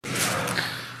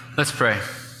Let's pray.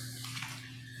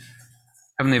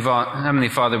 Heavenly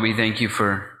Father, we thank you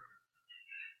for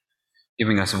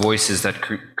giving us voices that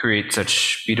create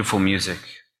such beautiful music,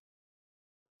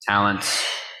 talents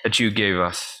that you gave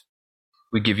us.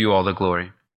 We give you all the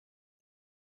glory.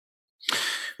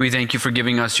 We thank you for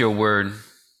giving us your word,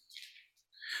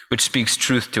 which speaks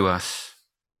truth to us.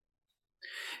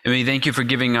 And we thank you for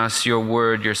giving us your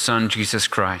word, your Son, Jesus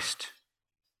Christ,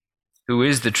 who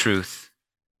is the truth.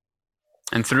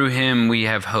 And through him we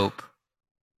have hope.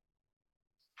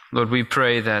 Lord, we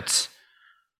pray that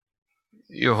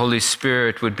your Holy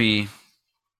Spirit would be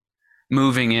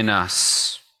moving in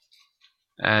us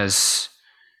as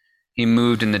he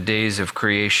moved in the days of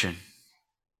creation,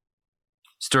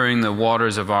 stirring the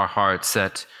waters of our hearts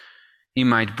that he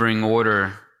might bring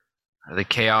order to the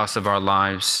chaos of our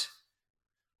lives,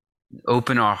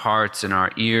 open our hearts and our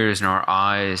ears and our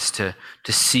eyes to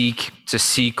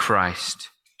see Christ,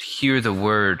 to hear the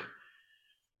word,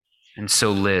 and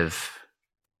so live.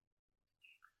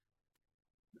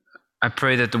 I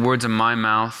pray that the words of my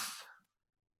mouth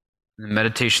and the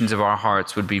meditations of our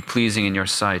hearts would be pleasing in your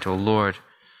sight, O Lord,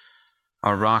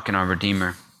 our rock and our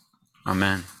Redeemer.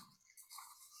 Amen.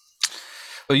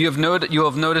 Well, you have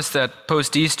noticed that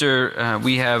post-Easter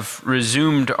we have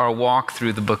resumed our walk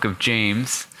through the book of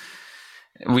James.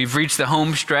 We've reached the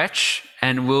home stretch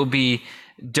and we'll be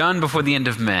done before the end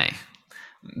of May.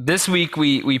 This week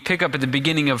we pick up at the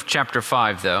beginning of chapter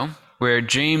 5, though, where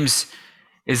James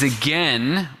is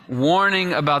again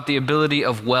warning about the ability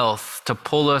of wealth to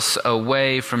pull us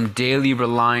away from daily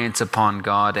reliance upon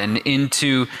God and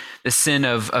into the sin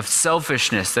of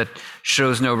selfishness that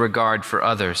shows no regard for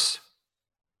others.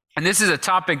 And this is a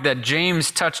topic that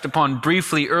James touched upon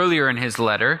briefly earlier in his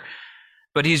letter,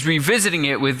 but he's revisiting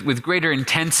it with greater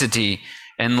intensity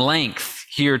and length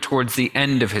here towards the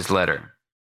end of his letter.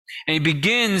 And he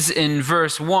begins in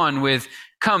verse 1 with,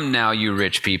 "Come now, you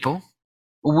rich people,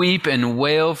 weep and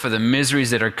wail for the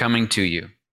miseries that are coming to you."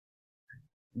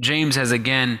 James has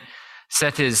again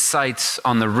set his sights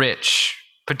on the rich,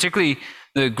 particularly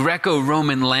the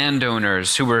Greco-Roman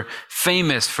landowners who were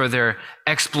famous for their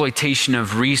exploitation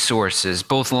of resources,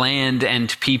 both land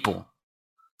and people,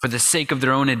 for the sake of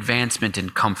their own advancement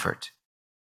and comfort.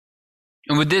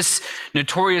 And with this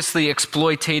notoriously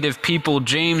exploitative people,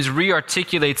 James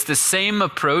rearticulates the same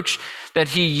approach that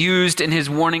he used in his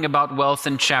warning about wealth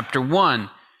in chapter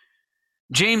 1.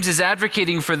 James is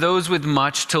advocating for those with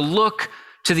much to look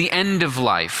to the end of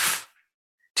life,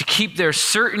 to keep their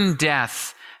certain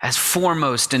death as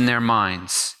foremost in their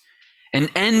minds. An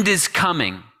end is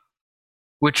coming,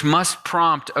 which must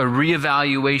prompt a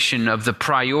reevaluation of the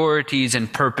priorities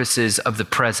and purposes of the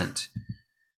present.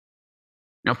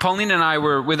 Now, Pauline and I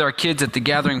were with our kids at the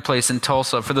Gathering Place in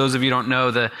Tulsa. For those of you who don't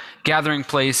know, the Gathering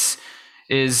Place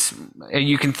is,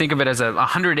 you can think of it as a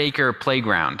 100-acre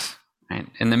playground, right?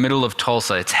 In the middle of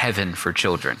Tulsa. It's heaven for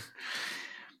children.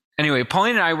 Anyway,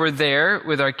 Pauline and I were there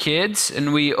with our kids,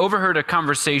 and we overheard a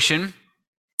conversation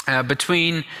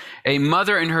between a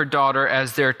mother and her daughter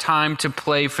as their time to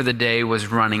play for the day was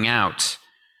running out.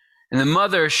 And the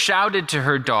mother shouted to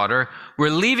her daughter, "We're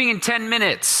leaving in 10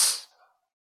 minutes.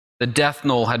 The death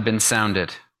knell had been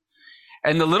sounded.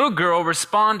 And the little girl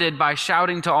responded by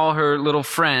shouting to all her little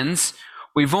friends,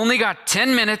 "We've only got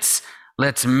 10 minutes.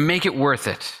 Let's make it worth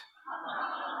it."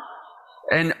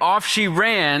 And off she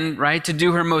ran, right, to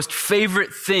do her most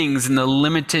favorite things in the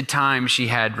limited time she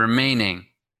had remaining.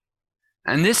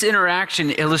 And this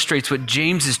interaction illustrates what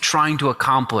James is trying to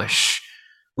accomplish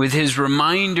with his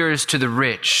reminders to the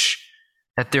rich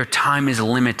that their time is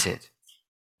limited.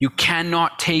 You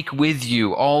cannot take with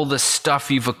you all the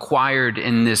stuff you've acquired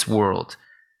in this world.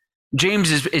 James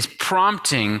is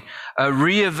prompting a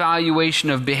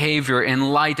reevaluation of behavior in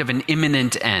light of an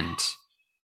imminent end.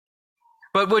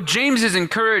 But what James is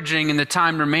encouraging in the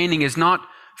time remaining is not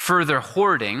further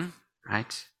hoarding,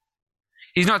 right?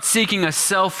 He's not seeking a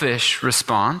selfish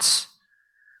response,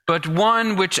 but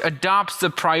one which adopts the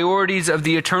priorities of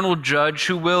the eternal judge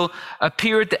who will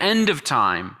appear at the end of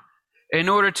time, in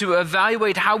order to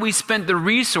evaluate how we spent the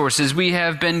resources we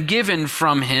have been given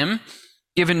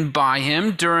by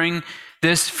him during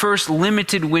this first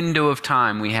limited window of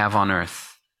time we have on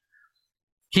earth.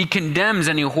 He condemns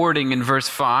any hoarding in verse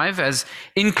 5 as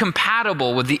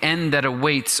incompatible with the end that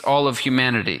awaits all of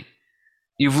humanity.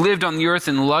 You've lived on the earth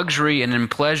in luxury and in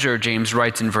pleasure, James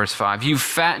writes in verse 5. You've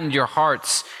fattened your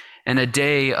hearts in a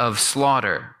day of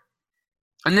slaughter.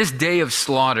 And this day of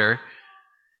slaughter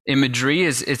imagery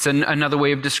it's another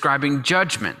way of describing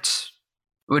judgment.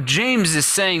 What James is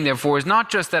saying, therefore, is not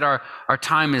just that our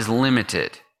time is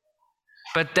limited,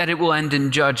 but that it will end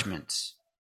in judgment.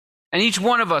 And each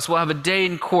one of us will have a day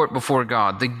in court before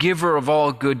God, the giver of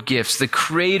all good gifts, the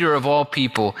creator of all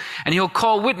people, and he'll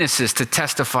call witnesses to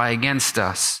testify against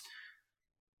us.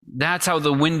 That's how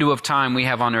the window of time we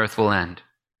have on earth will end.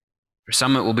 For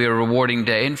some, it will be a rewarding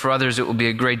day, and for others, it will be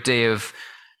a great day of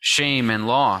shame and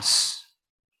loss.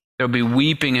 There will be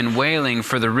weeping and wailing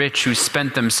for the rich who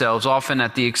spent themselves, often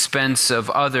at the expense of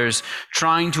others,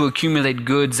 trying to accumulate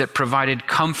goods that provided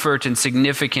comfort and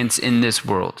significance in this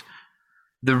world.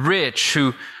 The rich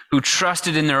who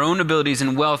trusted in their own abilities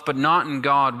and wealth, but not in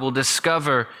God, will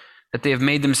discover that they have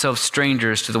made themselves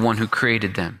strangers to the one who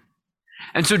created them.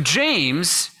 And so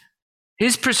James,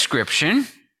 his prescription,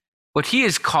 what he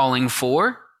is calling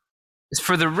for, is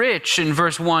for the rich in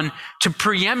verse 1 to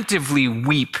preemptively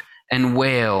weep and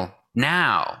wail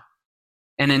now,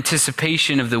 in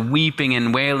anticipation of the weeping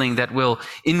and wailing that will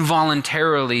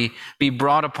involuntarily be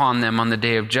brought upon them on the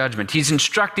day of judgment. He's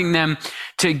instructing them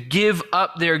to give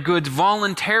up their goods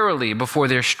voluntarily before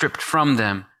they're stripped from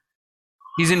them.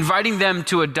 He's inviting them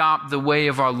to adopt the way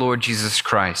of our Lord Jesus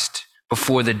Christ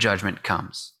before the judgment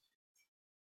comes.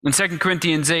 In 2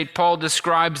 Corinthians 8, Paul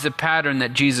describes the pattern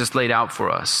that Jesus laid out for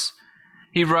us.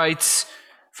 He writes,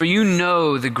 "For you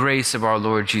know the grace of our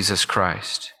Lord Jesus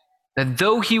Christ, that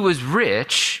though he was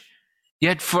rich,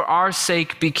 yet for our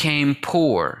sake became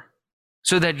poor,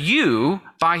 so that you,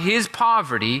 by his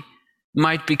poverty,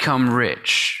 might become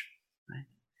rich."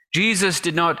 Jesus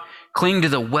did not cling to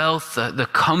the wealth, the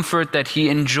comfort that he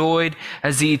enjoyed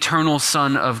as the eternal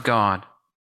Son of God.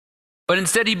 But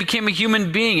instead, he became a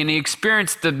human being, and he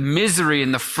experienced the misery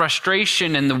and the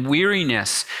frustration and the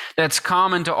weariness that's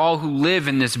common to all who live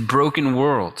in this broken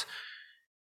world.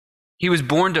 He was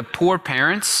born to poor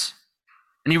parents,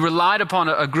 and he relied upon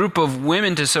a group of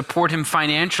women to support him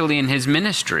financially in his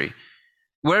ministry.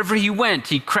 Wherever he went,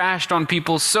 he crashed on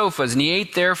people's sofas and he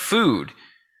ate their food.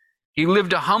 He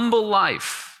lived a humble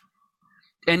life,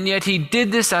 and yet he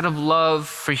did this out of love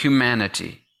for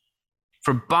humanity.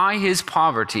 For by his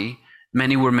poverty,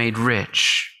 many were made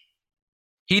rich.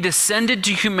 He descended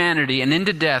to humanity and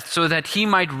into death so that he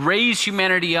might raise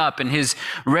humanity up in his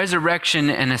resurrection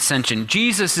and ascension.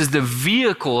 Jesus is the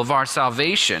vehicle of our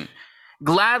salvation,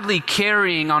 gladly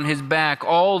carrying on his back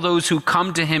all those who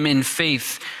come to him in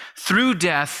faith through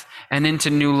death and into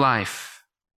new life.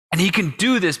 And he can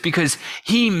do this because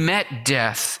he met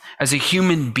death as a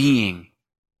human being,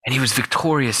 and he was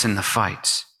victorious in the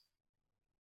fight.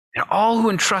 And all who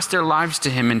entrust their lives to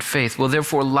him in faith will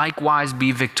therefore likewise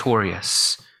be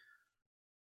victorious.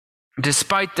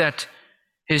 Despite that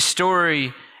his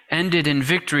story ended in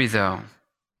victory, though,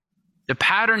 the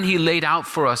pattern he laid out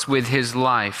for us with his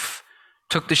life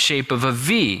took the shape of a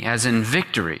V, as in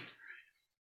victory.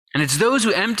 And it's those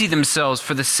who empty themselves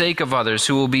for the sake of others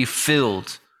who will be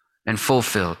filled and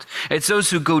fulfilled. It's those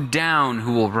who go down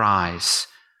who will rise.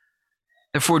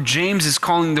 Therefore, James is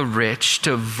calling the rich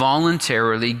to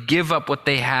voluntarily give up what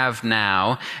they have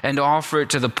now and offer it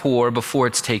to the poor before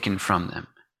it's taken from them.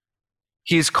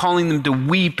 He is calling them to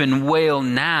weep and wail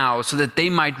now so that they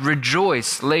might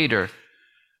rejoice later,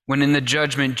 when in the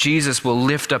judgment Jesus will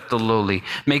lift up the lowly,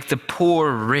 make the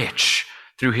poor rich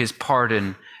through his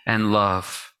pardon and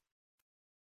love.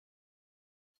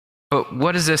 But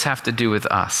what does this have to do with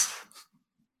us?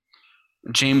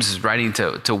 James is writing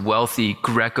to wealthy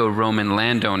Greco-Roman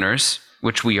landowners,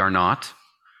 which we are not.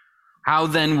 How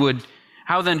then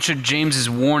should James's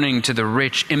warning to the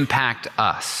rich impact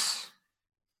us?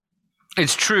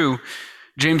 It's true,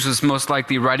 James was most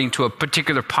likely writing to a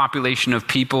particular population of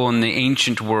people in the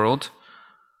ancient world.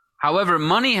 However,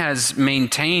 money has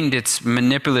maintained its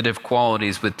manipulative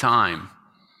qualities with time.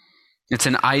 It's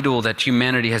an idol that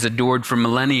humanity has adored for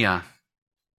millennia,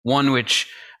 one which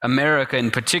America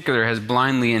in particular has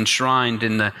blindly enshrined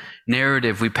in the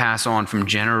narrative we pass on from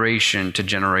generation to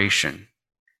generation.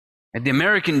 And the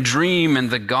American dream and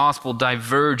the gospel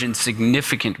diverge in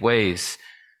significant ways.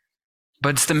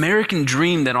 But it's the American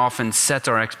dream that often sets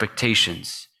our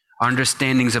expectations, our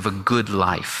understandings of a good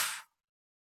life.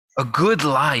 A good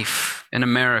life in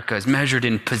America is measured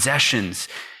in possessions,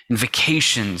 in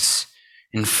vacations,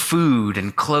 in food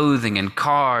and clothing and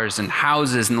cars and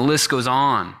houses, and the list goes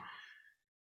on.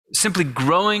 Simply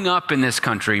growing up in this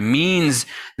country means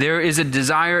there is a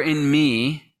desire in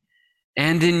me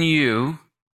and in you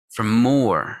for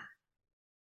more.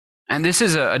 And this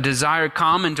is a desire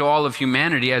common to all of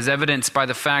humanity, as evidenced by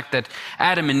the fact that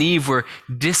Adam and Eve were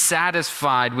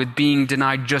dissatisfied with being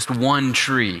denied just one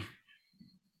tree.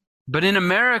 But in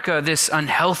America, this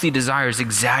unhealthy desire is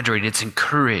exaggerated, it's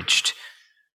encouraged.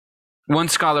 One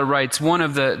scholar writes, one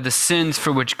of the sins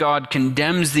for which God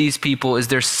condemns these people is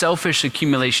their selfish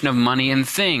accumulation of money and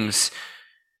things.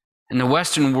 In the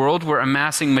Western world, where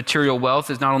amassing material wealth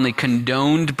is not only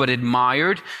condoned but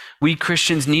admired, we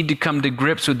Christians need to come to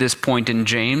grips with this point in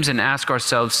James and ask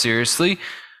ourselves seriously,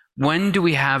 when do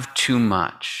we have too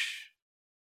much?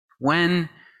 When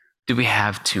do we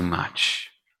have too much?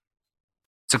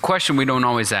 It's a question we don't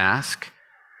always ask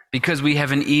because we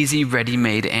have an easy,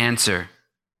 ready-made answer: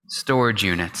 storage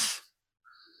units.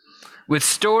 With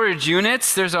storage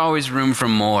units, there's always room for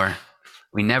more.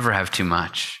 We never have too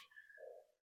much.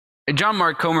 John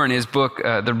Mark Comer, in his book,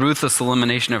 The Ruthless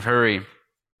Elimination of Hurry,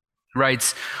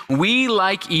 writes, "We,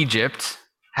 like Egypt,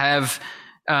 have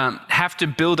to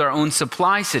build our own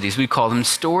supply cities. We call them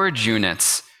storage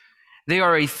units. They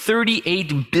are a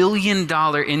 $38 billion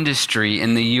industry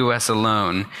in the U.S.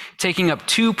 alone, taking up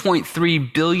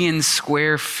 2.3 billion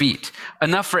square feet,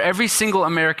 enough for every single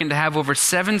American to have over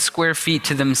 7 square feet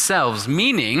to themselves,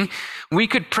 meaning we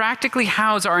could practically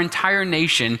house our entire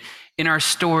nation in our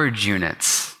storage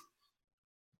units."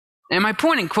 And my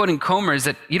point in quoting Comer is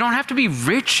that you don't have to be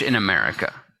rich in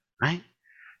America, right,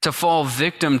 to fall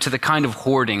victim to the kind of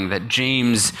hoarding that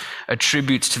James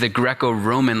attributes to the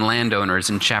Greco-Roman landowners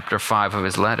in chapter 5 of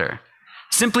his letter.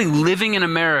 Simply living in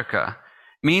America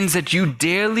means that you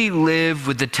daily live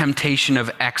with the temptation of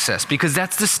excess, because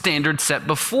that's the standard set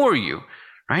before you,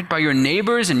 right, by your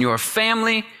neighbors and your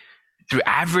family, through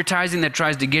advertising that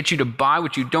tries to get you to buy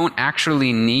what you don't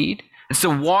actually need. It's the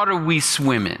water we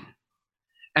swim in.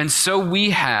 And so we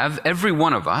have, every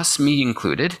one of us, me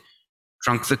included,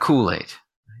 drunk the Kool-Aid.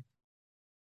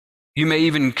 You may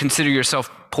even consider yourself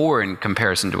poor in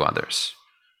comparison to others.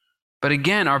 But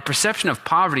again, our perception of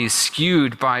poverty is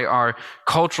skewed by our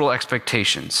cultural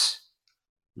expectations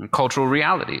and cultural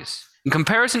realities. In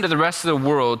comparison to the rest of the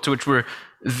world, to which we're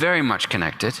very much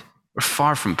connected, we're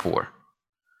far from poor.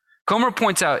 Comer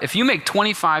points out, if you make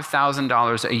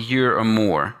 $25,000 a year or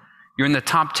more, you're in the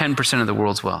top 10% of the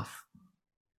world's wealth.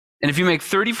 And if you make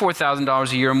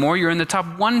 $34,000 a year or more, you're in the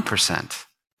top 1%.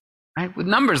 Right? With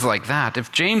numbers like that,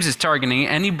 if James is targeting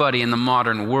anybody in the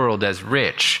modern world as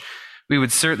rich, we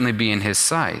would certainly be in his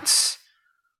sights.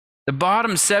 The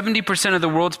bottom 70% of the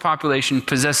world's population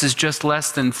possesses just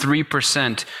less than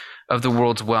 3% of the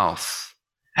world's wealth.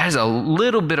 That is a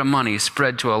little bit of money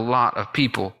spread to a lot of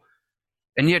people.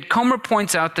 And yet Comer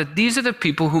points out that these are the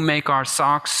people who make our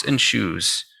socks and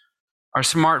shoes, our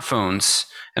smartphones,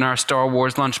 and our Star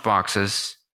Wars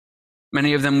lunchboxes,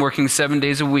 many of them working 7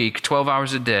 days a week, 12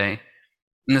 hours a day,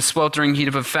 in the sweltering heat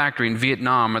of a factory in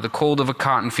Vietnam or the cold of a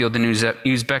cotton field in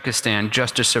Uzbekistan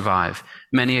just to survive,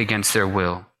 many against their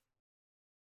will.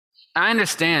 I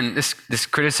understand this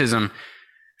criticism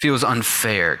feels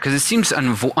unfair because it seems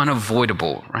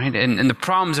unavoidable, right? And the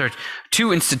problems are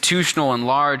too institutional and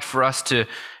large for us to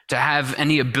have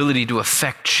any ability to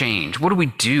affect change. What do we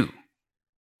do?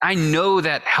 I know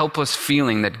that helpless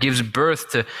feeling that gives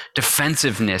birth to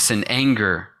defensiveness and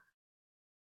anger.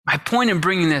 My point in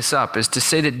bringing this up is to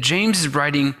say that James is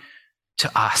writing to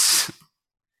us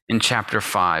in chapter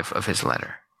 5 of his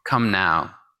letter. Come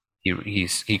now,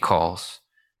 he calls.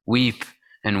 Weep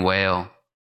and wail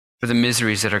for the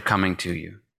miseries that are coming to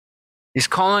you. He's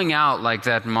calling out like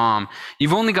that mom,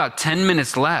 you've only got 10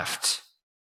 minutes left.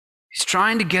 He's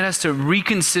trying to get us to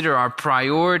reconsider our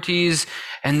priorities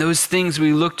and those things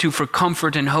we look to for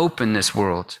comfort and hope in this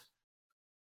world.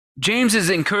 James is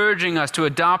encouraging us to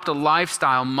adopt a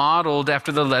lifestyle modeled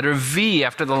after the letter V,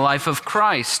 after the life of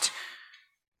Christ.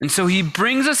 And so he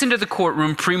brings us into the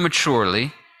courtroom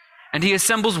prematurely, and he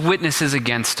assembles witnesses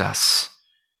against us,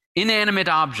 inanimate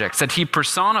objects that he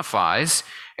personifies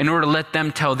in order to let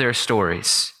them tell their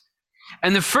stories.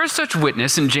 And the first such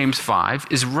witness in James 5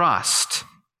 is rust.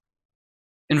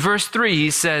 In verse 3,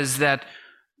 he says that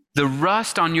the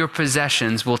rust on your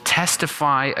possessions will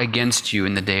testify against you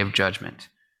in the day of judgment.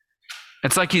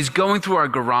 It's like he's going through our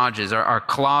garages, our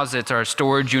closets, our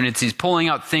storage units. He's pulling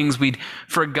out things we'd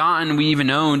forgotten we even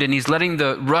owned, and he's letting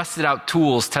the rusted out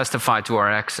tools testify to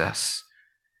our excess.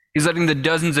 He's letting the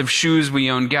dozens of shoes we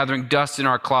own gathering dust in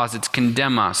our closets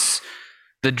condemn us,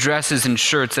 the dresses and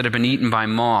shirts that have been eaten by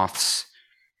moths.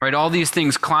 Right, all these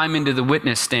things climb into the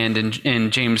witness stand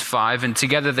in James 5, and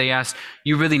together they ask,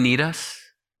 you really need us?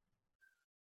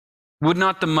 Would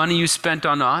not the money you spent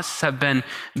on us have been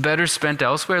better spent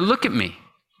elsewhere? Look at me.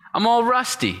 I'm all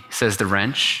rusty, says the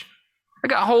wrench. I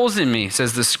got holes in me,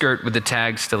 says the skirt with the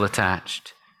tag still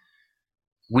attached.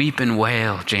 Weep and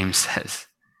wail, James says.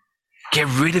 Get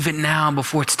rid of it now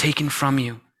before it's taken from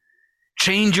you.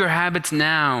 Change your habits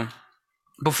now,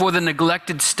 before the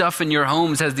neglected stuff in your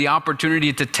homes has the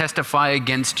opportunity to testify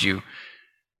against you.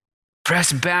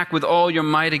 Press back with all your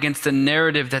might against the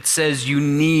narrative that says you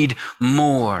need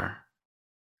more.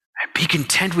 Be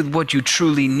content with what you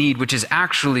truly need, which is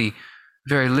actually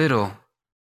very little.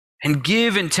 And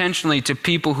give intentionally to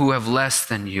people who have less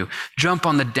than you. Jump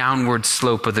on the downward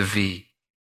slope of the V.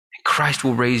 And Christ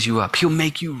will raise you up. He'll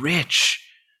make you rich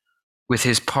with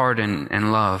his pardon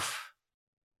and love.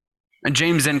 And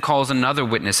James then calls another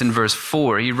witness in verse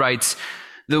 4. He writes,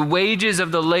 "The wages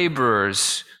of the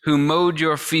laborers who mowed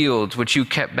your fields, which you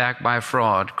kept back by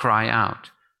fraud, cry out."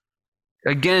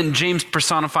 Again, James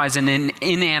personifies an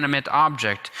inanimate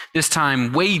object, this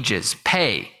time wages,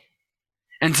 pay.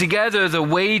 And together the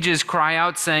wages cry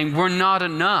out saying, "We're not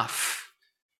enough.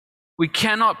 We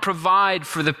cannot provide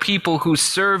for the people who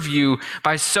serve you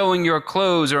by sewing your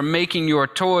clothes or making your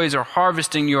toys or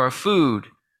harvesting your food."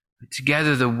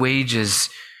 Together the wages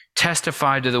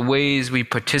testify to the ways we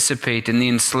participate in the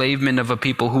enslavement of a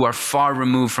people who are far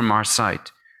removed from our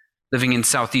sight, living in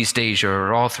Southeast Asia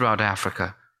or all throughout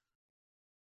Africa.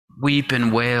 Weep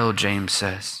and wail, James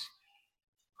says.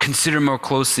 Consider more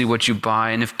closely what you buy,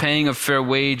 and if paying a fair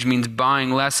wage means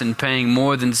buying less and paying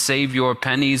more, then save your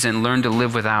pennies and learn to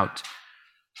live without.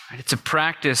 It's a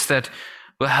practice that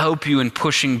will help you in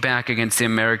pushing back against the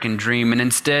American dream and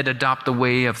instead adopt the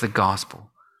way of the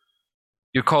gospel.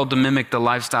 You're called to mimic the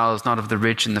lifestyles not of the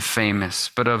rich and the famous,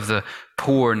 but of the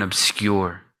poor and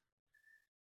obscure.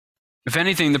 If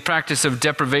anything, the practice of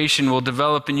deprivation will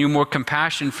develop in you more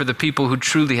compassion for the people who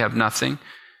truly have nothing.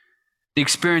 The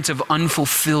experience of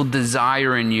unfulfilled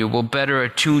desire in you will better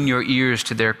attune your ears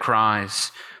to their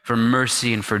cries for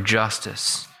mercy and for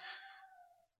justice.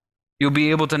 You'll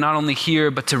be able to not only hear,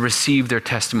 but to receive their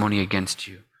testimony against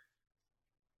you.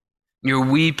 Your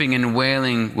weeping and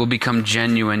wailing will become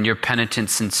genuine, your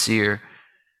penitence sincere.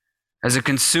 As a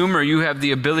consumer, you have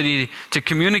the ability to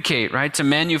communicate, right, to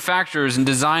manufacturers and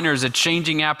designers a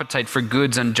changing appetite for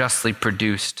goods unjustly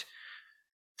produced.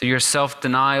 Through your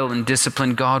self-denial and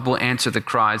discipline, God will answer the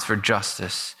cries for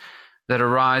justice that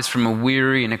arise from a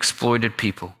weary and exploited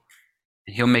people,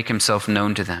 and he'll make himself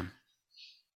known to them.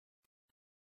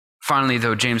 Finally,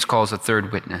 though, James calls a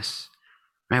third witness.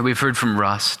 Right, we've heard from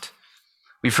rust.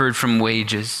 We've heard from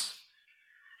wages.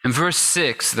 In verse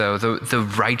 6, though, the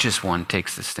righteous one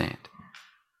takes the stand.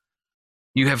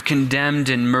 You have condemned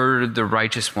and murdered the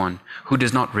righteous one who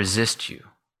does not resist you.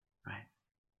 Right?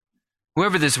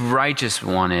 Whoever this righteous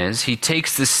one is, he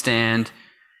takes the stand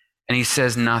and he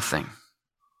says nothing.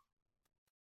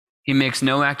 He makes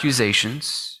no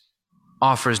accusations,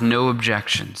 offers no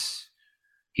objections.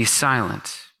 He's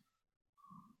silent.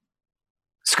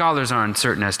 Scholars are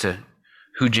uncertain as to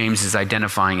who James is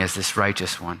identifying as this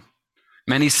righteous one.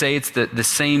 Many say it's the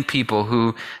same people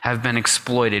who have been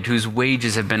exploited, whose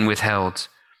wages have been withheld.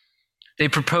 They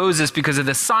propose this because of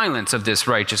the silence of this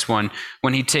righteous one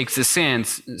when he takes the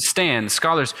stand.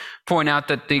 Scholars point out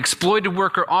that the exploited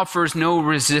worker offers no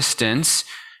resistance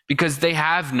because they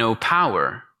have no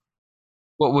power.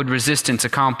 What would resistance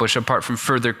accomplish apart from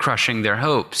further crushing their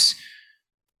hopes?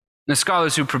 The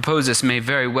scholars who propose this may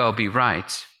very well be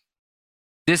right.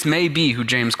 This may be who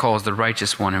James calls the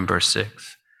righteous one in verse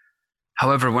 6.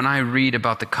 However, when I read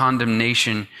about the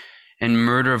condemnation and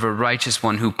murder of a righteous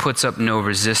one who puts up no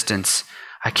resistance,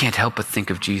 I can't help but think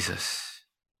of Jesus.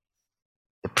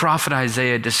 The prophet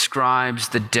Isaiah describes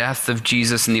the death of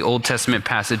Jesus in the Old Testament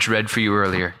passage read for you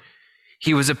earlier.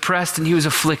 He was oppressed and he was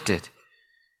afflicted,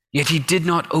 yet he did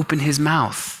not open his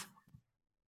mouth.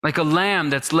 Like a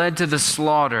lamb that's led to the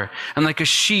slaughter, and like a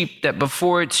sheep that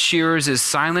before its shearers is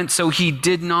silent, so he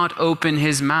did not open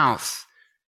his mouth.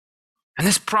 And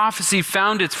this prophecy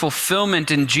found its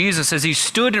fulfillment in Jesus as he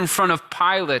stood in front of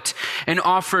Pilate and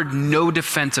offered no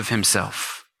defense of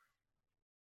himself.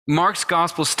 Mark's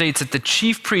gospel states that the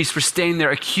chief priests were standing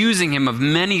there accusing him of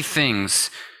many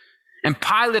things. And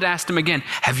Pilate asked him again,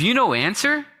 "Have you no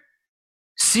answer?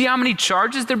 See how many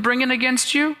charges they're bringing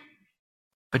against you?"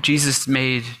 But Jesus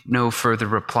made no further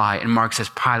reply, and Mark says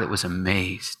Pilate was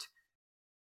amazed.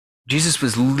 Jesus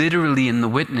was literally in the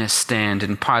witness stand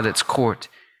in Pilate's court,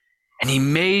 and he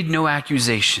made no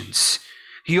accusations.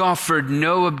 He offered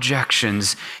no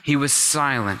objections. He was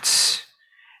silent.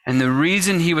 And the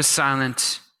reason he was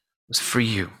silent was for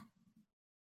you.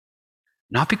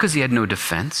 Not because he had no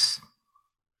defense.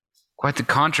 Quite the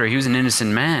contrary, he was an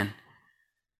innocent man,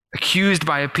 accused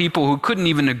by a people who couldn't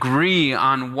even agree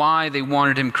on why they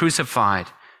wanted him crucified.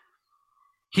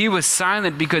 He was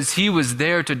silent because he was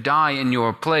there to die in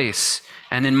your place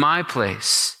and in my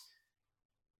place.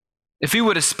 If he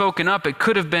would have spoken up, it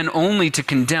could have been only to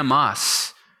condemn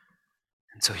us.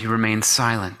 And so he remained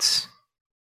silent.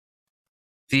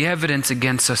 The evidence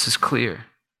against us is clear.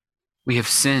 We have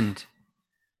sinned.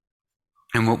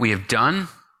 And what we have done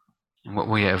and what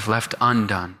we have left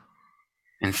undone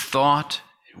in thought,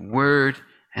 in word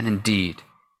and in deed.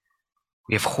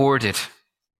 We have hoarded.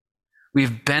 We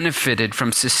have benefited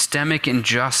from systemic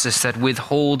injustice that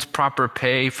withholds proper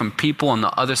pay from people on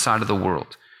the other side of the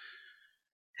world.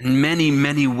 In many,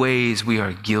 many ways, we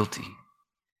are guilty.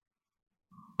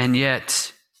 And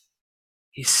yet,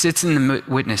 he sits in the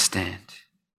witness stand.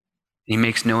 He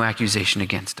makes no accusation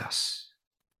against us.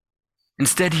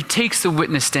 Instead, he takes the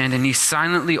witness stand and he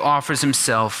silently offers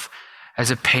himself as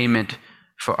a payment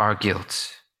for our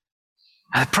guilt.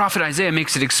 And the prophet Isaiah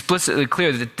makes it explicitly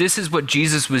clear that this is what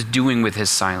Jesus was doing with his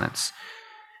silence.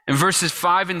 In verses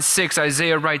 5 and 6,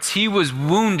 Isaiah writes, "He was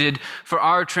wounded for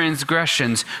our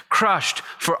transgressions, crushed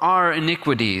for our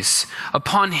iniquities.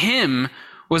 Upon him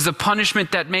was the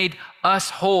punishment that made us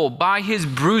whole. By his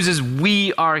bruises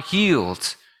we are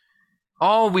healed.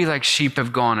 All we like sheep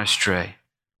have gone astray.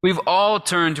 We've all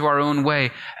turned to our own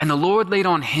way, and the Lord laid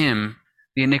on him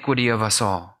the iniquity of us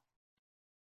all.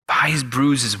 By his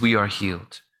bruises we are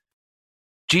healed."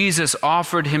 Jesus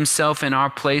offered himself in our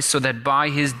place so that by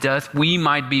his death we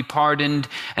might be pardoned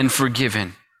and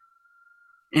forgiven.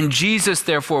 In Jesus,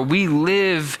 therefore, we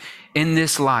live in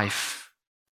this life,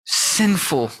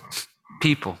 sinful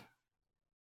people,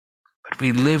 but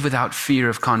we live without fear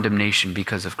of condemnation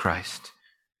because of Christ.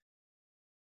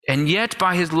 And yet,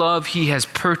 by his love, he has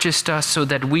purchased us so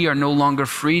that we are no longer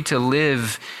free to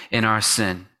live in our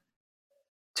sin,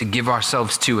 to give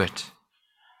ourselves to it.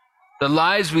 The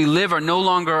lives we live are no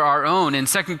longer our own. In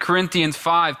 2 Corinthians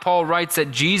 5, Paul writes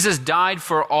that Jesus died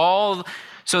for all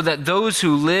so that those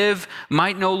who live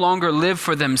might no longer live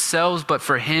for themselves, but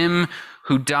for him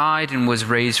who died and was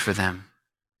raised for them.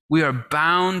 We are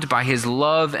bound by his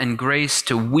love and grace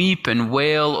to weep and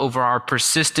wail over our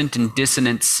persistent and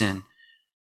dissonant sin.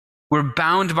 We're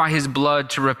bound by his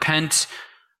blood to repent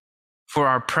for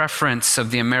our preference of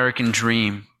the American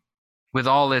dream with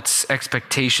all its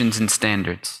expectations and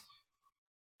standards.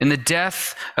 In the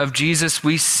death of Jesus,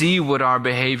 we see what our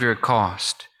behavior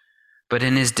cost. But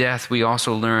in his death, we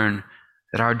also learn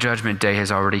that our judgment day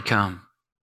has already come.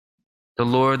 The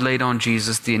Lord laid on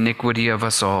Jesus the iniquity of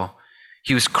us all.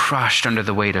 He was crushed under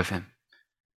the weight of him.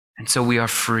 And so we are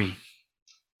free.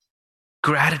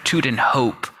 Gratitude and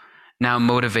hope now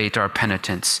motivate our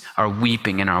penitence, our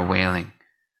weeping and our wailing.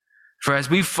 For as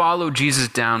we follow Jesus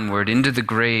downward into the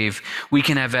grave, we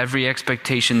can have every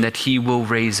expectation that he will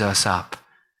raise us up.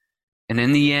 And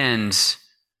in the end,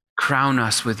 crown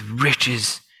us with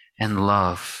riches and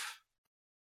love.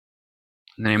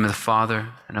 In the name of the Father,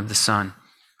 and of the Son,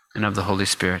 and of the Holy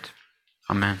Spirit.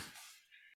 Amen.